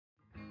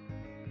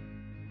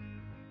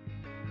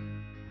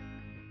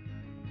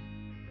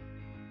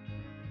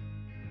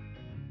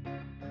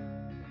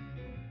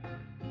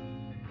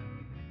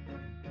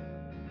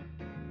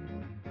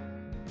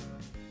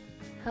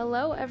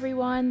Hello,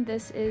 everyone.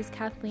 This is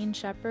Kathleen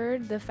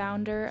Shepard, the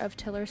founder of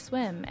Tiller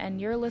Swim,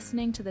 and you're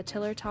listening to the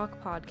Tiller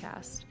Talk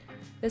podcast.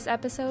 This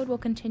episode will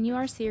continue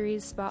our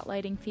series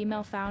spotlighting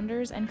female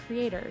founders and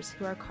creators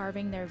who are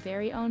carving their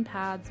very own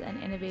paths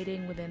and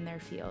innovating within their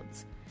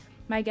fields.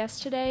 My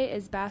guest today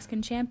is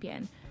Baskin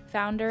Champion,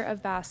 founder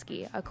of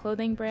Basky, a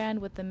clothing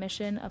brand with the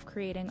mission of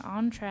creating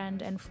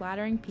on-trend and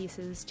flattering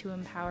pieces to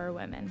empower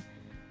women.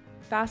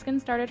 Baskin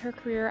started her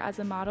career as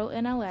a model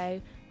in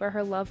LA, where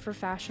her love for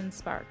fashion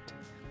sparked.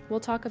 We'll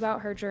talk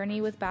about her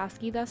journey with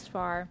Basky thus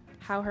far,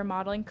 how her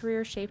modeling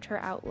career shaped her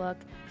outlook,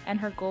 and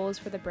her goals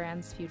for the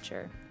brand's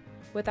future.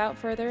 Without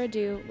further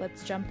ado,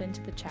 let's jump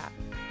into the chat.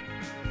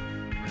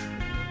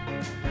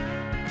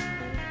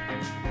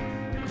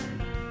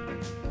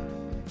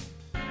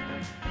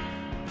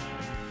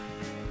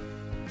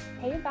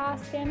 Hey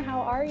Baskin, how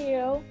are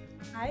you?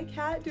 Hi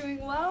Kat,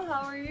 doing well.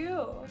 How are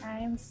you?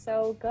 I'm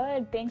so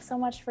good. Thanks so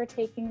much for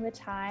taking the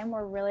time.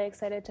 We're really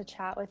excited to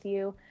chat with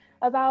you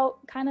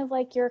about kind of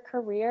like your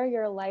career,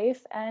 your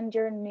life, and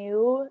your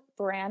new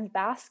brand,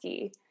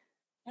 Basky.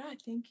 Yeah,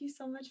 thank you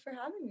so much for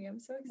having me.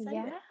 I'm so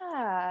excited.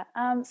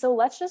 Yeah. So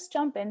let's just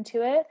jump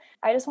into it.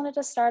 I just wanted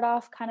to start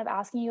off kind of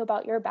asking you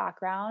about your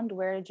background.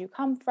 Where did you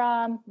come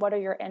from? What are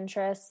your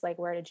interests? Like,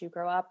 where did you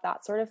grow up?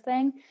 That sort of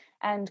thing.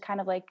 And kind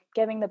of like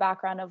giving the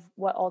background of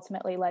what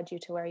ultimately led you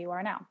to where you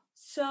are now.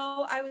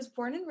 So I was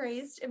born and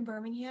raised in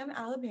Birmingham,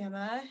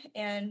 Alabama,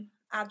 and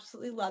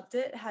absolutely loved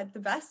it. Had the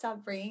best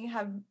upbringing,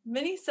 have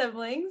many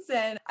siblings,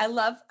 and I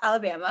love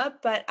Alabama,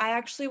 but I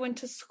actually went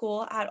to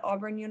school at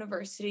Auburn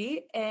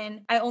University,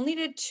 and I only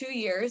did 2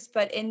 years,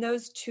 but in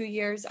those 2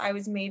 years, I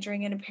was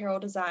majoring in apparel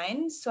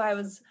design. So I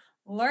was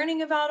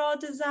learning about all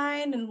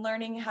design and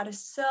learning how to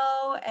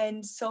sew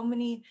and so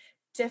many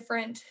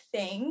different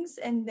things.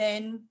 And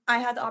then I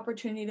had the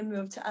opportunity to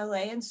move to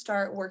LA and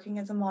start working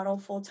as a model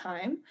full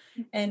time.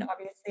 And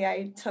obviously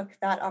I took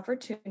that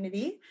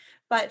opportunity,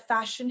 but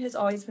fashion has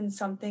always been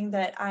something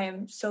that I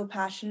am so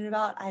passionate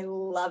about. I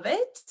love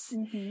it.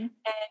 Mm-hmm.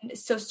 And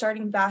so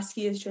starting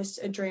Basky is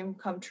just a dream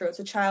come true. It's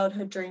a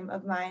childhood dream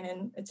of mine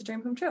and it's a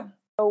dream come true.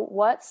 So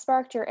what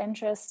sparked your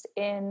interest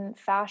in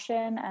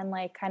fashion and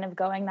like kind of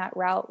going that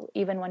route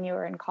even when you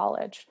were in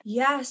college?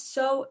 Yeah,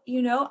 so,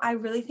 I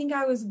really think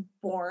I was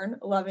born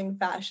loving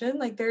fashion.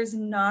 Like there's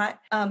not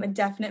a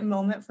definite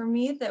moment for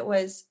me that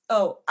was,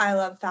 oh, I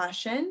love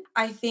fashion.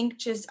 I think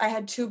just I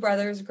had two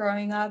brothers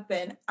growing up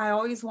and I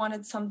always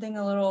wanted something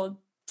a little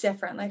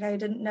different. Like I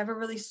never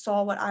really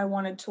saw what I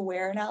wanted to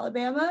wear in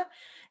Alabama.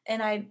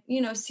 And I'd,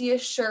 see a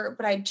shirt,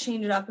 but I'd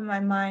change it up in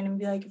my mind and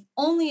be like, if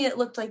only it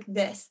looked like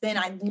this, then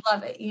I'd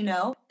love it.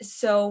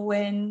 So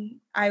when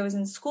I was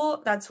in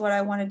school, that's what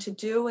I wanted to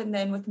do. And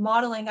then with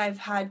modeling, I've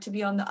had to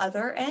be on the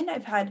other end.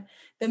 I've had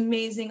the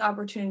amazing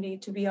opportunity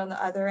to be on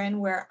the other end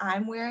where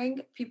I'm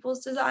wearing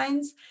people's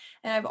designs.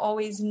 And I've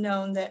always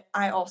known that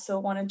I also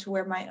wanted to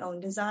wear my own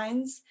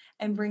designs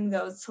and bring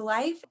those to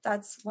life.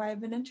 That's why I've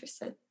been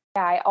interested.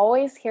 Yeah, I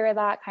always hear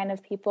that kind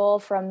of people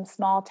from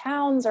small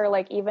towns or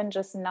like even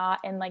just not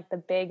in like the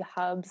big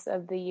hubs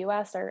of the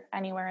US or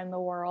anywhere in the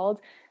world.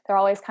 They're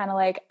always kind of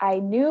like, I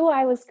knew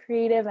I was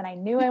creative and I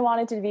knew I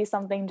wanted to be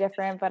something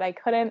different, but I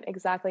couldn't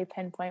exactly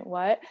pinpoint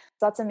what.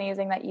 So that's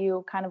amazing that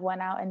you kind of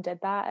went out and did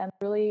that and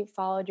really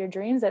followed your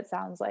dreams, it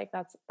sounds like.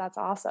 That's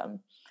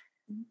awesome.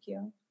 Thank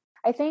you.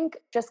 I think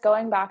just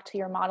going back to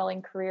your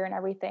modeling career and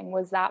everything,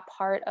 was that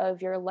part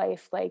of your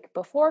life like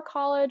before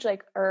college,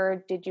 like,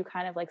 or did you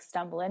kind of like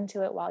stumble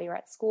into it while you were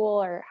at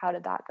school, or how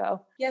did that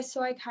go? Yeah,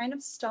 so I kind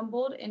of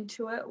stumbled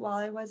into it while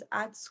I was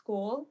at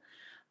school.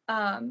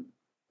 And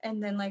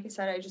then, like I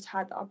said, I just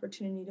had the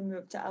opportunity to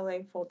move to LA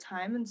full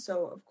time. And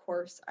so, of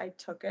course, I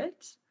took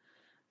it.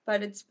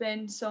 But it's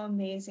been so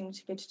amazing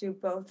to get to do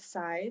both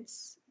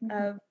sides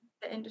of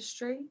the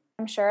industry.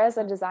 I'm sure as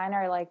a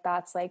designer, like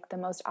that's like the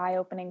most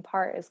eye-opening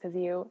part is because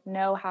you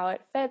know how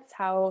it fits,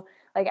 how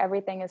like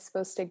everything is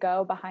supposed to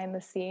go behind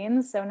the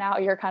scenes. So now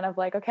you're kind of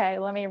like, okay,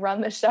 let me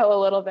run the show a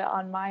little bit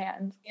on my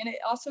end. And it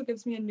also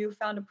gives me a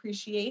newfound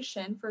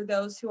appreciation for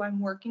those who I'm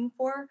working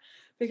for,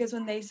 because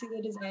when they see the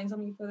designs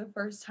on me for the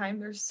first time,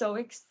 they're so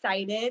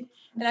excited.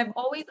 And I've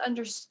always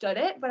understood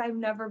it, but I've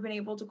never been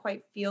able to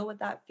quite feel what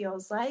that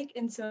feels like.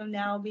 And so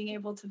now being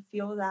able to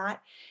feel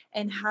that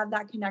and have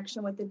that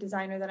connection with the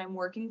designer that I'm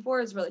working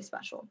for is really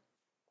special.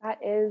 That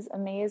is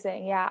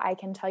amazing. Yeah, I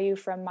can tell you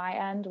from my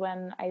end,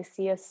 when I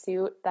see a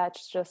suit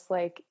that's just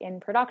like in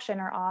production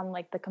or on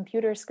like the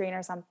computer screen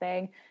or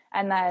something,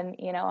 and then,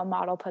 a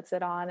model puts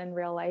it on in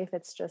real life,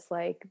 it's just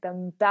like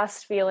the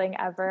best feeling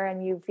ever.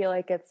 And you feel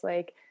like it's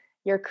like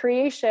your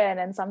creation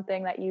and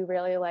something that you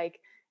really like,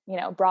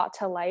 brought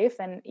to life,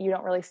 and you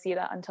don't really see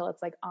that until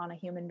it's like on a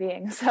human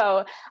being.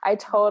 So I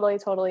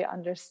totally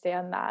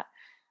understand that.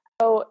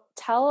 So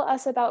tell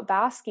us about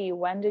Basky.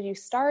 When did you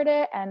start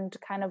it and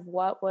kind of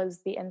what was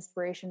the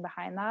inspiration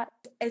behind that?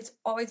 It's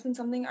always been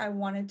something I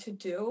wanted to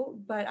do,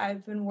 but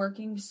I've been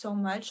working so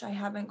much, I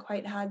haven't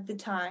quite had the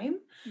time.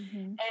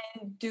 Mm-hmm.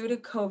 And due to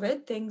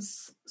COVID,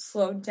 things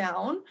slowed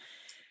down.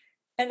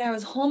 And I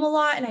was home a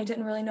lot and I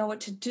didn't really know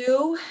what to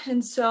do.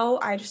 And so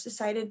I just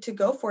decided to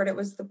go for it. It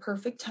was the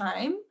perfect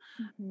time.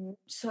 Mhm.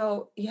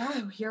 So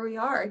yeah, here we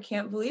are. I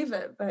can't believe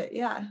it, but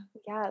yeah.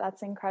 Yeah,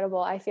 that's incredible.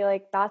 I feel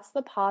like that's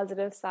the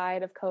positive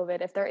side of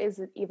COVID, if there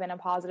is even a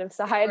positive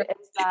side,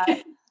 is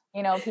that,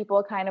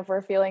 people kind of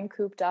were feeling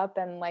cooped up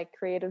and like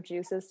creative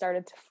juices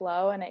started to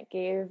flow, and it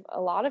gave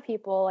a lot of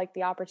people like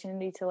the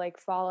opportunity to like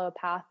follow a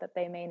path that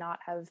they may not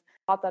have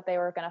thought that they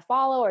were going to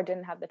follow or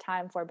didn't have the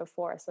time for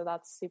before. So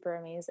that's super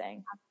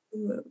amazing.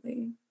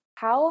 Absolutely.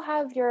 How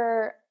have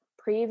your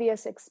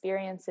previous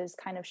experiences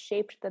kind of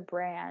shaped the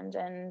brand?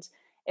 And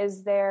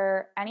is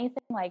there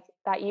anything like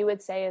that you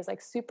would say is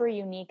like super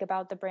unique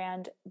about the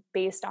brand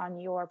based on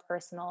your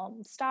personal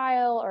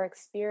style or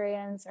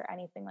experience or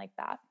anything like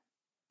that?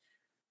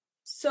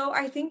 So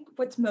I think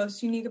what's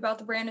most unique about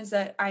the brand is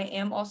that I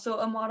am also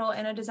a model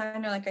and a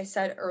designer, like I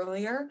said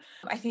earlier.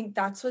 I think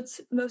that's what's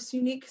most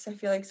unique because I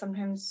feel like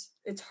sometimes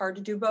it's hard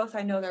to do both.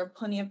 I know there are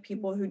plenty of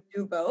people who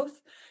do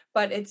both,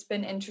 but it's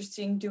been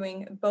interesting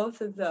doing both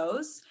of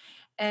those.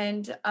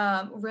 And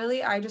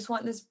really, I just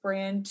want this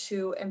brand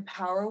to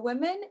empower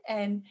women.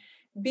 And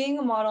being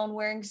a model and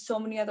wearing so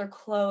many other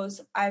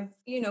clothes, I've,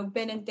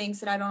 been in things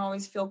that I don't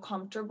always feel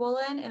comfortable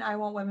in. And I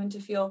want women to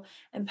feel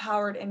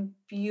empowered and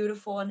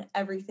beautiful in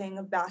everything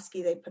of basque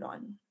they put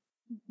on.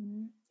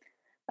 Mhm.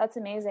 That's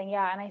amazing.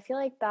 Yeah. And I feel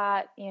like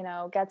that,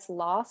 gets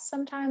lost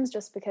sometimes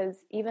just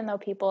because even though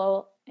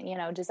people,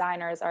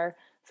 designers are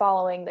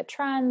following the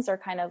trends or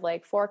kind of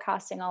like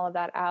forecasting all of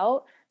that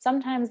out,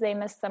 sometimes they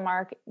miss the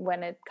mark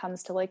when it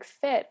comes to like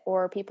fit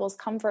or people's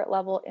comfort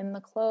level in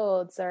the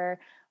clothes or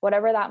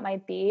whatever that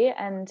might be.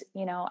 And,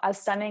 as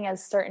stunning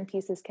as certain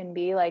pieces can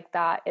be, like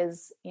that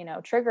is,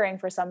 triggering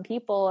for some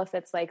people if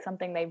it's like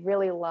something they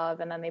really love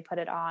and then they put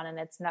it on and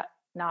it's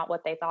not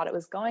what they thought it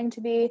was going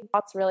to be.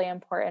 That's really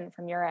important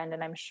from your end.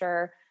 And I'm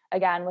sure,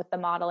 again, with the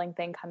modeling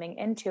thing coming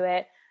into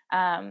it,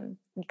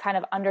 kind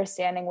of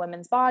understanding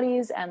women's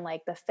bodies and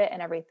like the fit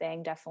and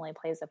everything definitely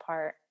plays a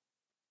part.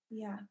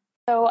 Yeah.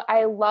 So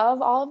I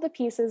love all of the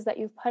pieces that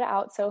you've put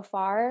out so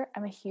far.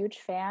 I'm a huge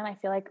fan. I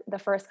feel like the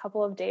first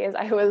couple of days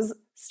I was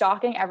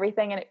stalking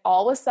everything and it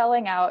all was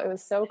selling out. It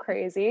was so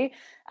crazy.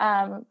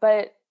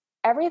 But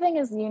everything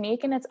is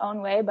unique in its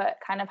own way, but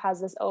kind of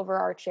has this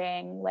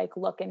overarching like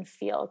look and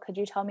feel. Could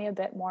you tell me a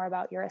bit more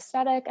about your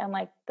aesthetic and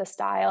like the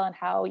style and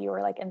how you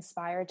were like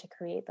inspired to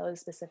create those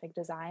specific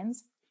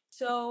designs?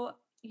 So,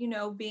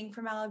 being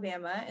from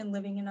Alabama and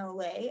living in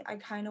LA, I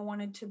kind of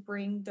wanted to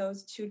bring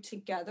those two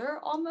together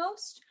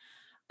almost.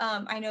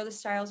 I know the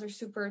styles are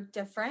super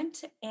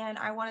different, and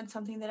I wanted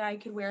something that I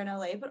could wear in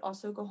LA, but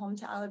also go home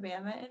to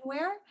Alabama and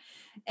wear.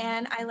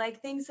 And I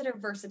like things that are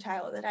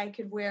versatile that I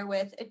could wear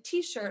with a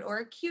t shirt or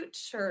a cute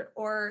shirt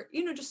or,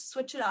 just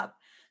switch it up.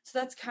 So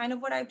that's kind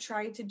of what I've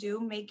tried to do,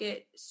 make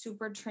it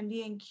super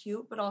trendy and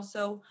cute, but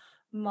also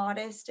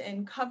modest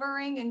and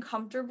covering and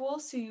comfortable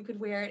so you could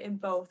wear it in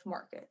both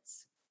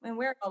markets and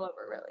wear it all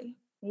over, really.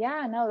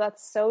 Yeah, no,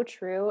 that's so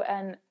true.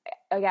 And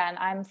again,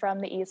 I'm from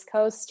the East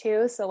Coast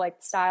too. So,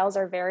 like, styles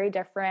are very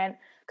different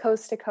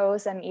coast to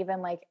coast and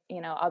even like,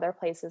 other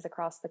places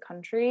across the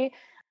country.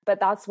 But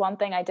that's one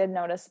thing I did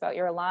notice about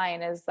your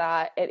line is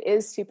that it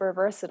is super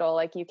versatile.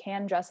 Like, you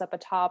can dress up a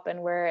top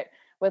and wear it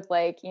with,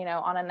 like,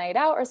 on a night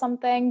out or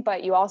something,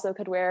 but you also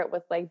could wear it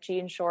with like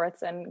jean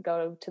shorts and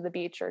go to the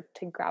beach or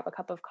to grab a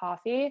cup of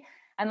coffee.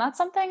 And that's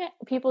something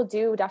people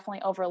do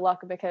definitely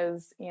overlook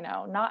because,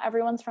 not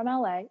everyone's from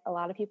LA. A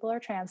lot of people are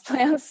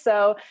transplants.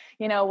 So,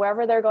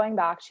 wherever they're going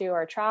back to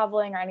or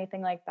traveling or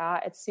anything like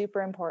that, it's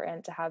super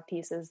important to have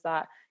pieces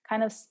that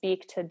kind of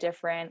speak to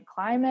different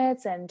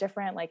climates and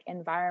different like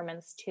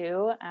environments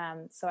too.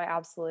 So I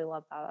absolutely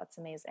love that. That's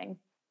amazing.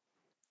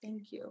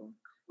 Thank you.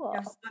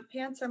 Yeah, Cool.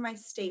 sweatpants are my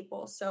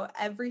staple. So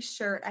every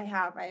shirt I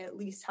have, I at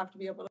least have to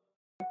be able to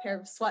wear a pair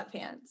of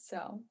sweatpants.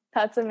 So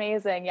That's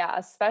amazing. Yeah,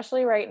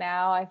 especially right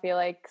now, I feel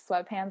like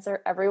sweatpants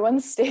are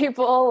everyone's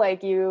staple.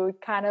 Like you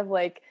kind of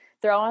like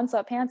throw on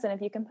sweatpants and if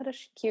you can put a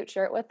cute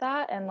shirt with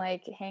that and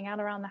like hang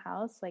out around the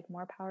house, like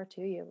more power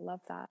to you.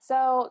 Love that.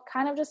 So,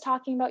 kind of just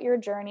talking about your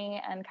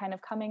journey and kind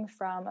of coming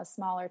from a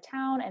smaller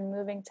town and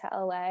moving to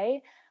LA,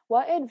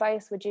 what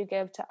advice would you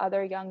give to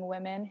other young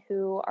women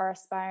who are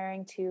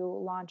aspiring to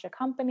launch a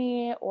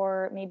company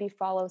or maybe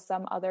follow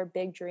some other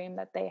big dream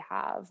that they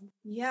have?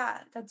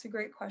 yeah, that's a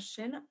great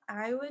question.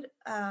 I would,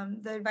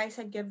 the advice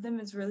I'd give them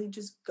is really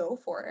just go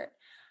for it.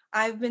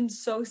 I've been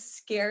so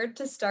scared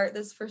to start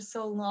this for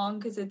so long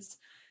because it's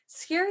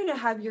scary to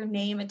have your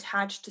name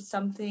attached to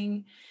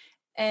something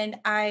and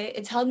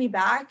it's held me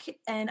back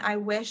and I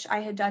wish I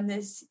had done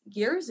this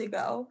years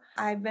ago.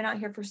 I've been out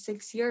here for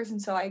 6 years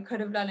and so I could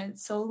have done it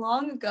so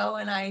long ago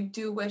and I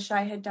do wish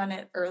I had done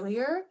it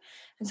earlier.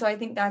 And so I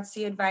think that's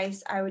the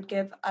advice I would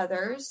give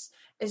others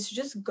is to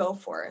just go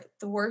for it.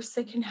 The worst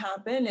that can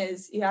happen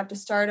is you have to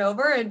start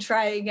over and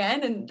try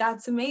again and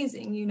that's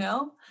amazing.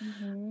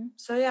 Mhm.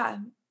 So yeah,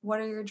 what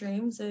are your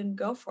dreams and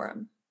go for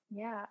them.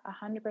 Yeah,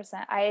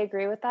 100%. I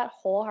agree with that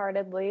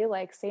wholeheartedly.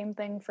 Like, same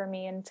thing for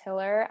me and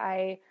Tiller.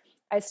 I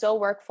I still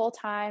work full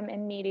time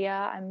in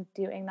media. I'm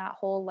doing that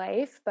whole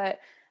life, but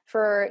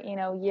for,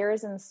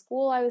 years in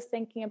school, I was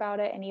thinking about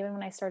it. And even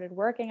when I started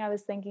working, I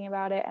was thinking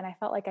about it. And I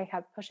felt like I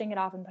kept pushing it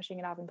off and pushing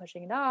it off and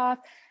pushing it off.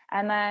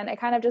 And then it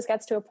kind of just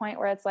gets to a point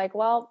where it's like,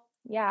 well,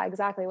 yeah,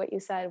 exactly what you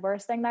said.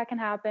 Worst thing that can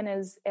happen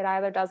is it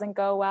either doesn't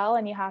go well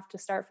and you have to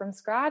start from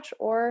scratch,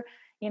 or,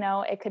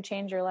 it could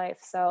change your life.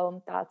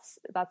 So that's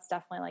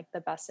definitely like the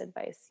best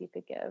advice you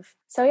could give.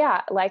 So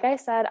yeah, like I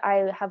said,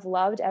 I have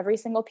loved every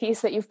single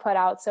piece that you've put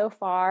out so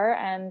far,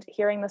 and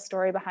hearing the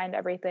story behind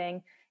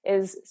everything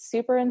is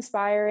super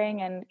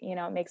inspiring, and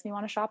it makes me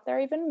want to shop there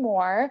even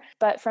more.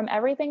 But from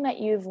everything that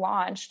you've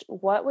launched,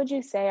 what would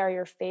you say are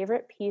your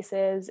favorite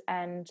pieces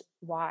and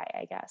why,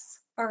 I guess?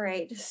 All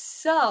right,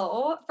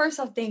 so first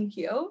off, thank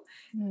you.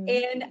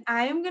 And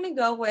I'm gonna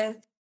go with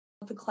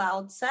the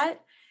cloud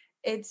set.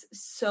 It's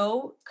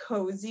so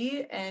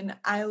cozy and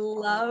I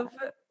love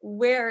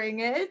wearing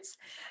it,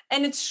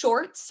 and it's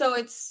short, so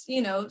it's,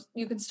 you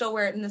can still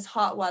wear it in this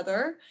hot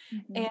weather,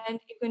 and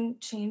you can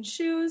change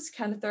shoes,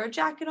 kind of throw a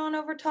jacket on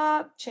over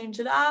top, change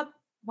it up.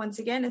 Once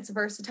again, it's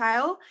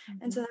versatile.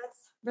 And so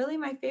that's really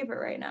my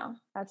favorite right now.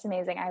 That's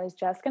amazing. I was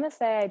just going to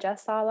say, I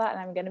just saw that and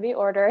I'm going to be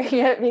ordering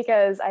it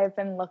because I've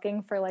been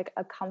looking for like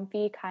a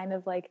comfy kind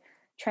of like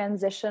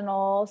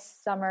transitional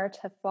summer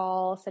to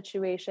fall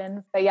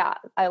situation. But yeah,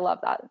 I love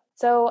that.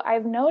 So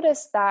I've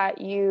noticed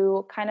that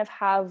you kind of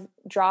have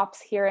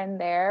drops here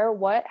and there.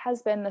 What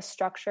has been the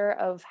structure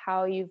of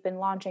how you've been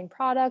launching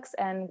products,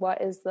 and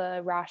what is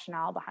the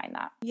rationale behind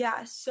that?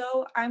 Yeah,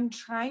 so I'm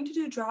trying to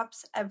do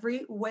drops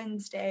every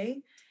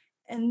Wednesday.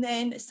 And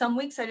then some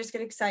weeks I just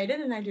get excited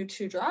and I do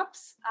 2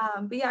 drops.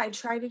 But yeah, I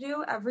try to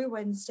do every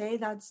Wednesday.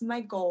 That's my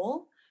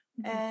goal.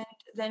 And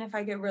then if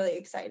I get really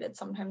excited,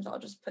 sometimes I'll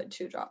just put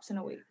 2 drops in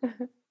a week.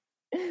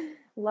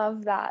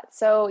 Love that.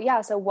 So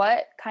yeah, so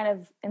what kind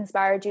of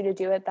inspired you to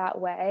do it that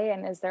way?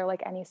 And is there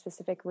like any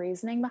specific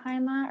reasoning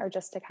behind that, or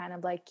just to kind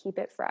of like keep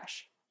it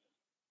fresh?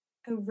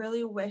 I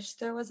really wish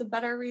there was a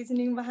better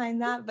reasoning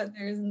behind that, but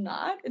there's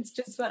not. It's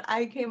just what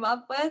I came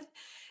up with.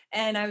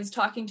 And I was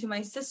talking to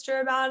my sister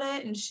about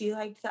it and she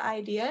liked the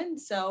idea.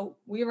 And so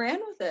we ran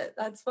with it.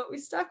 That's what we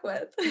stuck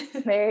with.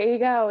 There you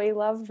go. We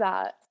love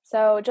that.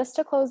 So just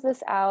to close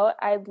this out,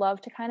 I'd love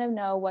to kind of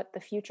know what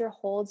the future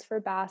holds for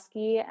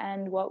Basky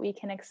and what we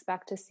can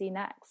expect to see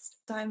next.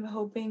 So I'm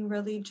hoping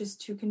really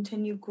just to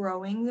continue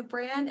growing the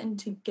brand and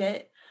to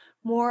get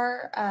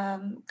more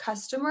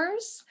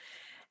customers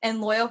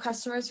and loyal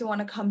customers who want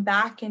to come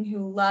back and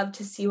who love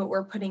to see what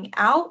we're putting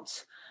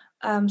out.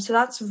 So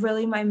that's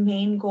really my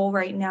main goal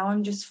right now.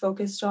 I'm just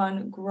focused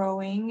on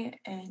growing,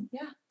 and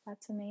yeah.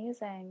 That's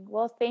amazing.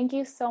 Well, thank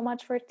you so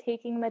much for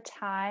taking the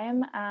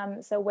time.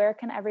 So where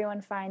can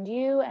everyone find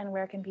you, and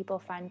where can people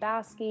find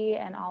Basky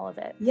and all of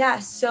it? Yeah,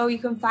 so you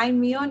can find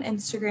me on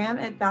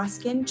Instagram at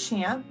Baskin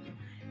Champ,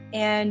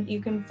 and you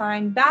can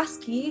find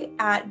Basky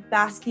at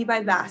Basky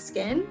by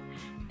Baskin,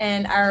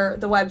 and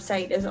the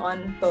website is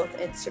on both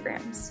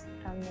Instagrams.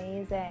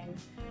 Amazing.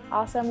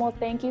 Awesome. Well,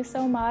 thank you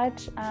so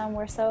much.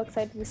 We're so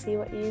excited to see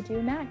what you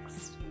do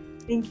next.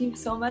 Thank you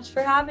so much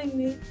for having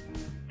me.